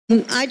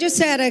I just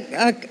had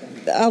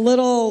a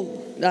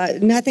little,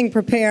 nothing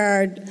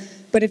prepared,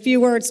 but a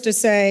few words to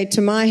say to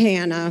my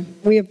Hannah.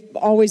 We have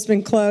always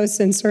been close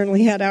and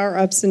certainly had our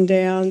ups and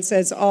downs,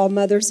 as all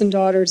mothers and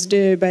daughters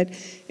do, but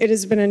it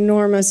has been an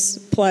enormous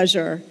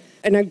pleasure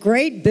and a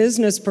great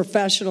business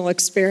professional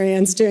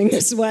experience doing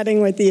this wedding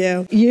with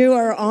you. You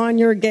are on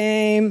your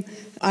game.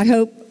 I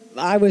hope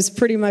I was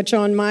pretty much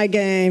on my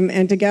game,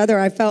 and together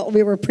I felt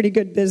we were pretty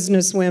good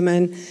business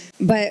women.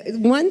 But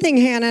one thing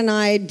Hannah and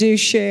I do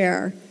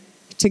share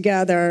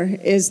together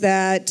is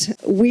that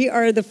we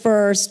are the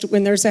first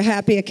when there's a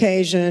happy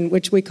occasion,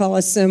 which we call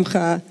a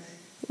simcha.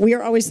 We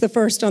are always the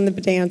first on the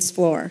dance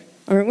floor,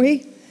 aren't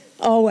we?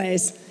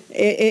 Always.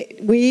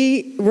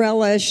 We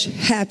relish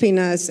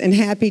happiness and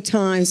happy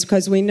times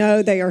because we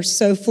know they are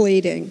so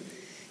fleeting,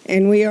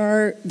 and we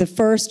are the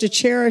first to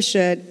cherish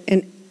it.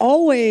 And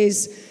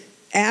always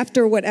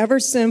after whatever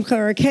simcha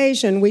or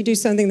occasion, we do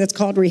something that's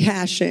called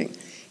rehashing.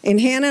 And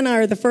Hannah and I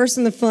are the first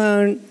on the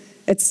phone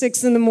at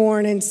 6 in the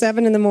morning,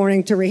 7 in the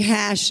morning to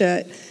rehash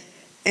it.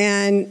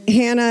 And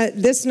Hannah,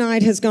 this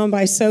night has gone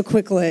by so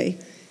quickly.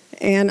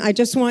 And I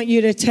just want you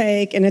to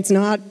take, and it's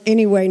not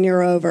anyway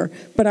near over,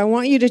 but I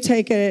want you to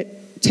take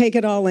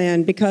it all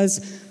in,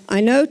 because I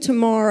know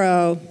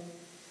tomorrow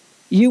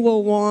you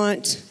will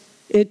want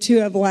it to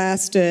have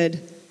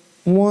lasted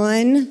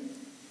one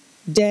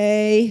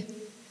day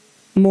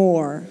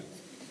more.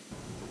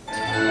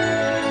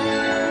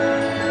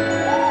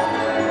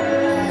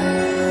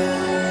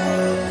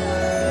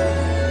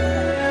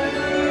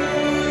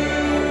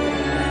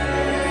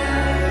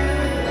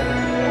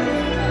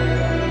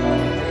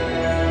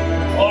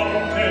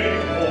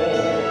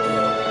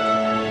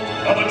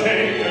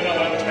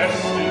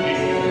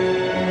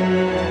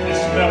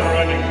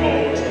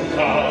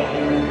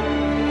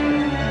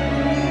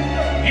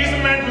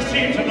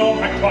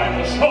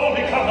 Will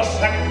surely come a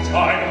second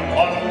time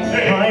one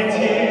day. I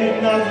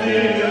did not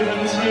live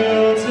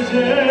until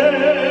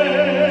today.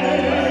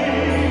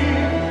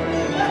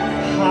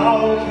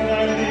 How can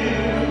I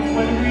live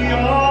when we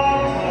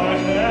are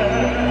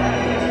parted?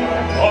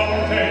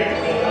 One day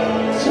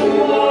more.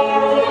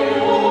 Tomorrow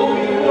you'll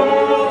be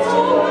worlds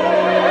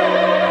away.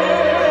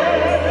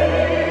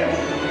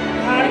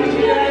 And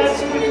yes,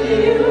 with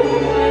you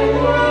my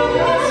world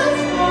has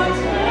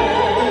started.